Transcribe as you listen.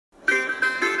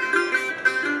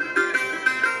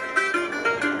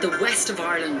The west of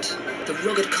Ireland, the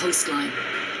rugged coastline,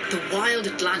 the wild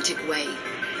Atlantic way,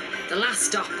 the last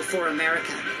stop before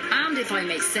America, and if I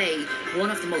may say,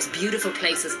 one of the most beautiful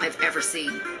places I've ever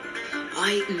seen.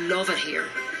 I love it here,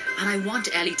 and I want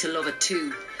Ellie to love it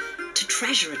too, to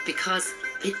treasure it because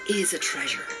it is a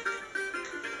treasure.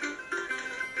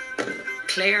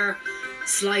 Clare,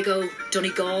 Sligo,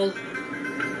 Donegal.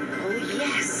 Oh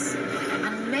yes,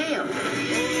 and Mayo.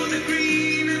 Oh, the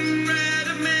green and red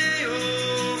of Mayo,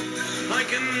 I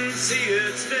can see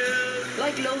it still.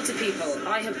 Like loads of people,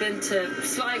 I have been to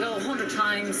Sligo 100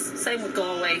 times, same with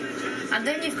Galway. And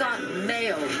then you've got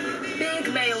Mayo, big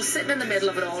Mayo sitting in the middle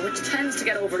of it all, which tends to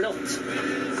get overlooked.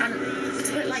 And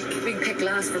it's a bit like being picked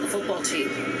last for the football team,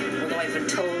 although I've been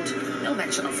told no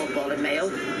mention of football in Mayo.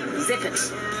 Zip it.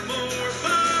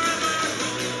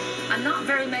 And not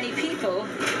very many people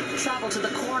travel to the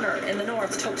corner in the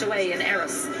north, tucked away in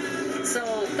Erris.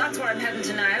 So that's where I'm heading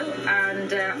to now,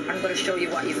 and I'm going to show you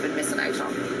what you've been missing out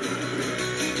on.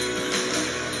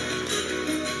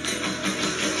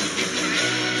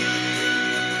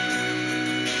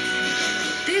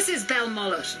 This is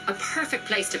Belmullet, a perfect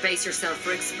place to base yourself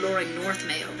for exploring North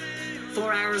Mayo.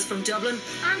 4 hours from Dublin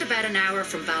and about an hour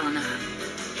from Ballina.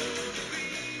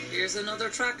 Here's another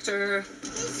tractor.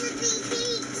 This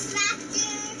is a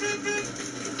big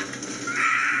tractor.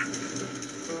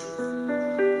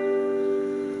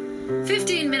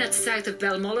 15 minutes south of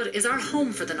Belmullet is our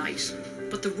home for the night,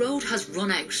 but the road has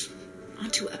run out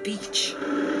onto a beach.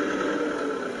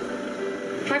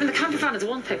 Driving the camper van is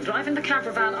one thing. Driving the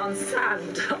camper van on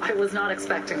sand, I was not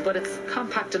expecting, but it's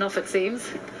compact enough, it seems.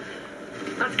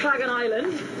 That's Claggan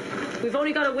Island. We've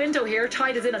only got a window here,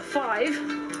 tide is in at 5,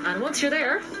 and once you're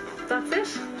there, that's it.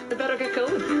 We better get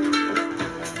going.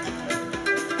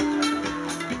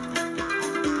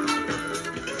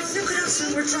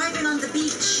 We're driving on the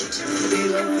beach.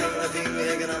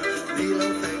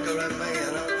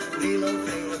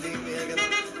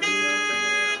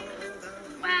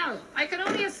 Well, I can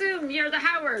only assume you're the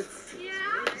Howards. Yeah.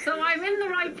 So I'm in the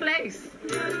right place.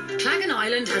 Claggan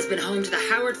Island has been home to the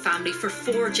Howard family for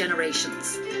 4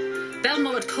 generations.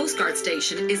 Belmullet Coastguard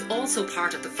Station is also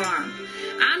part of the farm.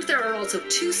 And there are also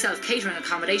 2 self-catering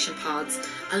accommodation pods,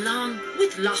 along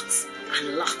with lots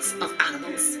and lots of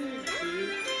animals.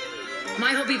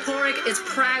 My hubby Corry is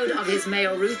proud of his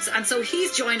Mayo roots, and so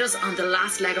he's joined us on the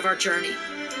last leg of our journey.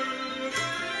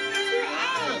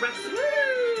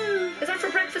 Is that for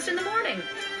breakfast in the morning?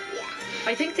 Yeah.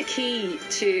 I think the key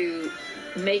to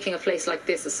making a place like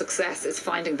this a success is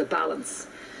finding the balance.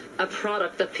 A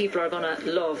product that people are going to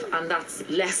love, and that's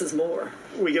less is more.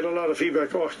 We get a lot of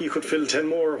feedback, oh, you could fill 10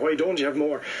 more, why don't you have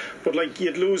more? But like,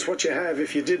 you'd lose what you have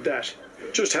if you did that.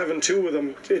 Just having 2 of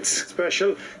them, it's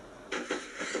special.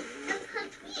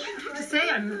 I say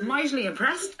I'm mightily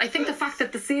impressed. I think the fact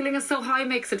that the ceiling is so high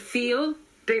makes it feel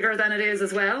bigger than it is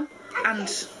as well. And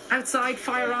outside,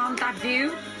 fire on, that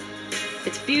view,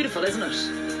 it's beautiful, isn't it?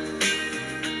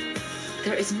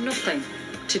 There is nothing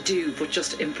to do but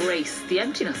just embrace the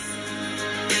emptiness.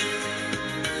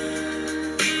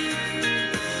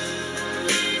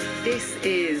 This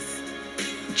is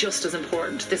just as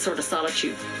important, this sort of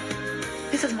solitude.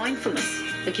 This is mindfulness.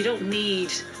 Like, you don't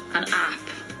need an app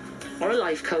or a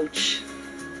life coach.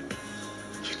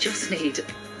 You just need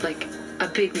like a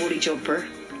big woolly jumper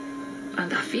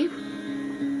and that view.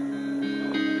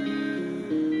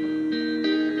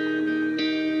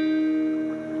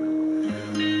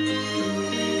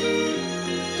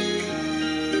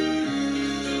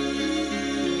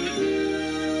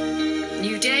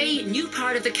 New day, new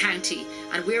part of the county,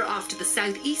 and we're off to the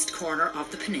southeast corner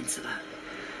of the peninsula.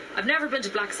 I've never been to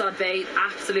Blacksod Bay,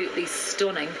 absolutely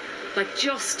stunning. Like,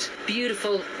 just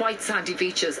beautiful white sandy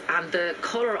beaches, and the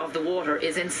colour of the water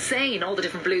is insane, all the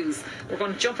different blues. We're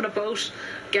going to jump in a boat,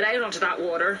 get out onto that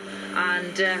water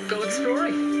and go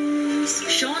exploring.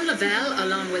 Sean Lavelle,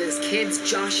 along with his kids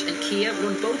Josh and Kia,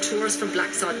 run boat tours from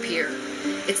Blacksod Pier.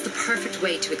 It's the perfect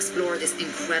way to explore this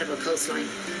incredible coastline.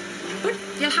 But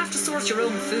you'll have to source your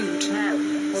own food. Now,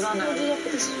 hold on now.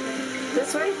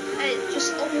 This way?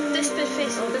 Just up this bit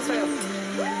facing. Oh, this way up.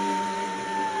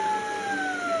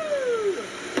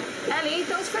 Ellie,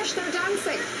 those fish, they're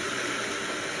dancing.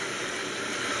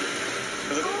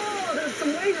 Oh, there's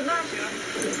some weight in that.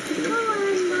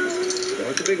 Oh,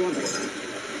 it's a big one.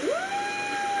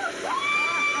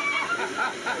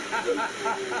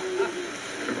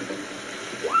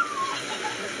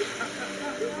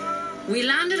 We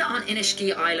landed on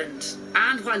Inishkea Island,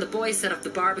 and while the boys set up the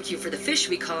barbecue for the fish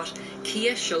we caught,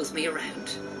 Kia shows me around.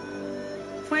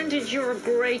 When did your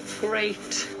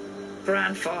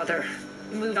great-great-grandfather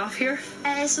moved off here?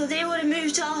 So they would have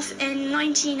moved off in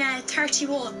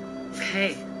 1931.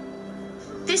 Okay.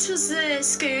 This was the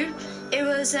school. It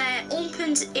was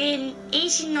opened in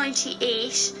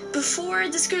 1898. Before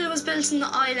the school was built on the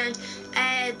island,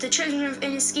 the children of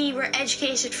Inniskeane were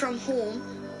educated from home.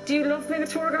 Do you love being a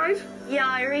tour guide? Yeah,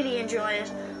 I really enjoy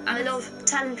it. I love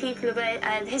telling people about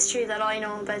the history that I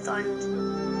know about the island.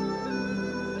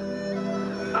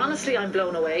 Honestly, I'm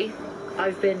blown away.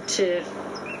 I've been to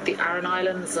the Aran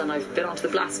Islands and I've been onto the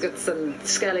Blaskets and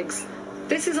Skelligs.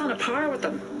 This is on a par with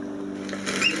them.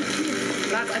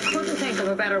 Lads, I couldn't think of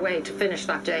a better way to finish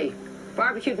that day.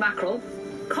 Barbecued mackerel,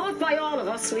 caught by all of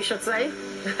us, we should say.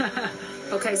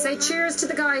 Okay, say cheers to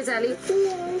the guys, Ellie.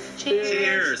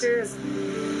 Cheers. Cheers.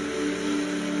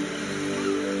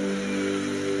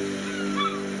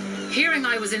 Hearing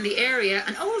I was in the area,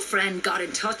 an old friend got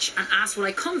in touch and asked would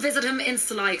I come visit him in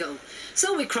Sligo.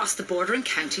 So we crossed the border in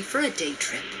County for a day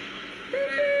trip. You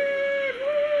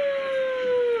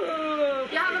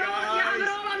have it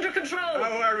all under control.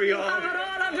 How are we all? You have it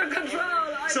all under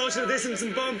control. Social distance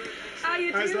and bump. How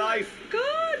you How's doing? life?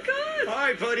 Good, good.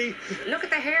 Hi, buddy. Look at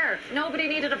the hair. Nobody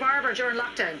needed a barber during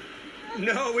lockdown.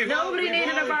 No, Nobody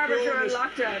needed a barber during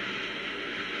lockdown.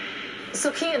 So,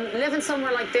 Cian, living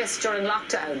somewhere like this during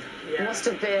lockdown must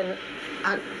have been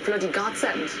a bloody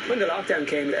godsend. When the lockdown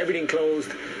came, everything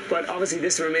closed, but obviously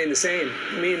this remained the same.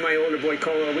 Me and my older boy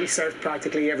Corry, we surfed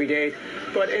practically every day,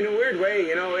 but in a weird way,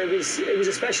 you know, it was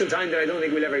a special time that I don't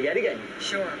think we'll ever get again.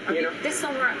 Sure. You know? This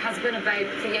summer has been about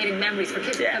creating memories for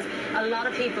kids because a lot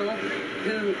of people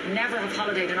who never have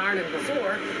holidayed in Ireland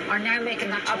before are now making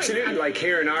that choice. Absolutely, like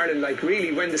here in Ireland, like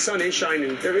really, when the sun is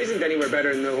shining, there isn't anywhere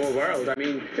better in the whole world. I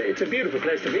mean, it's a beautiful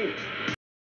place to be.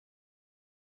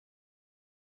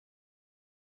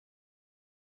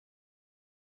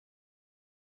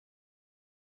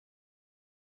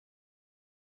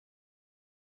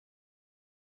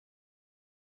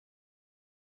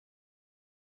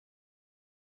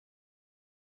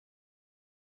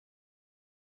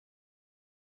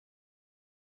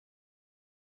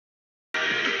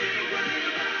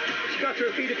 Got to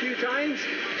her feet a few times.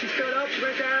 She stood up, she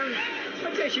went down.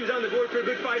 I'd say she was on the board for a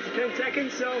good 5 to 10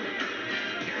 seconds, so.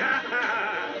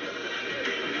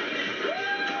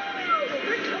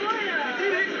 Victoria! You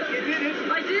did it! You did it!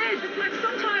 I did. It's like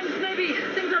sometimes maybe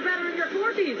things are better in your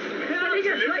 40s. Yeah, In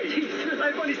your absolutely. 20s.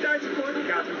 Life only starts at 40,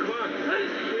 Kathryn, come on.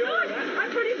 We all know that.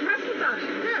 I'm pretty impressed with that.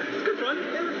 Yeah, it's good fun.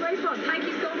 It was great fun. Thank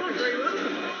you so much. Very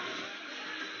welcome.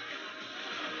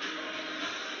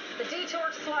 The detour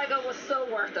to Sligo was so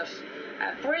worth it.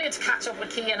 Brilliant to catch up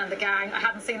with Cian and the gang. I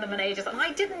hadn't seen them in ages and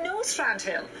I didn't know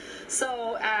Strandhill.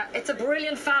 So it's a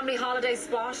brilliant family holiday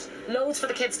spot. Loads for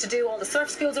the kids to do. All the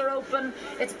surf schools are open.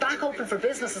 It's back open for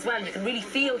business as well. And you can really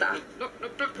feel that.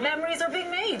 Look. Memories are being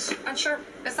made. And sure,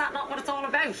 is that not what it's all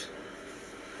about?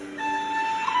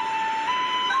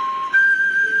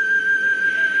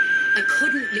 I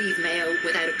couldn't leave Mayo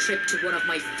without a trip to one of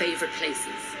my favourite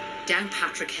places, down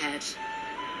Patrick Head.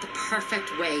 The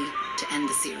perfect way to end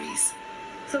the series.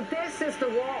 So this is the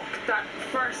walk that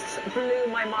first blew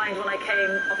my mind when I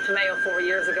came up to Mayo 4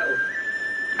 years ago.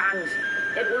 And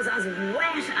it was as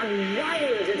wet and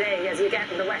wild a day as you get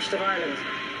in the west of Ireland.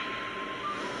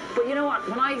 But you know what?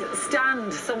 When I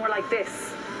stand somewhere like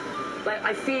this, like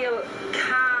I feel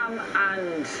calm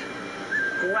and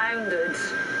grounded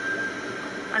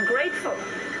and grateful,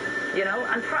 you know,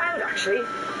 and proud actually.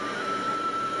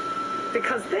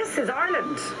 Because this is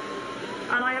Ireland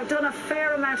and I have done a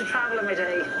fair amount of travel in my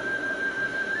day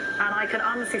and I can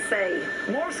honestly say,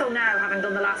 more so now having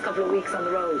done the last couple of weeks on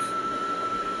the road,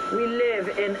 we live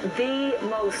in the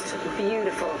most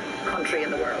beautiful country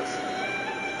in the world.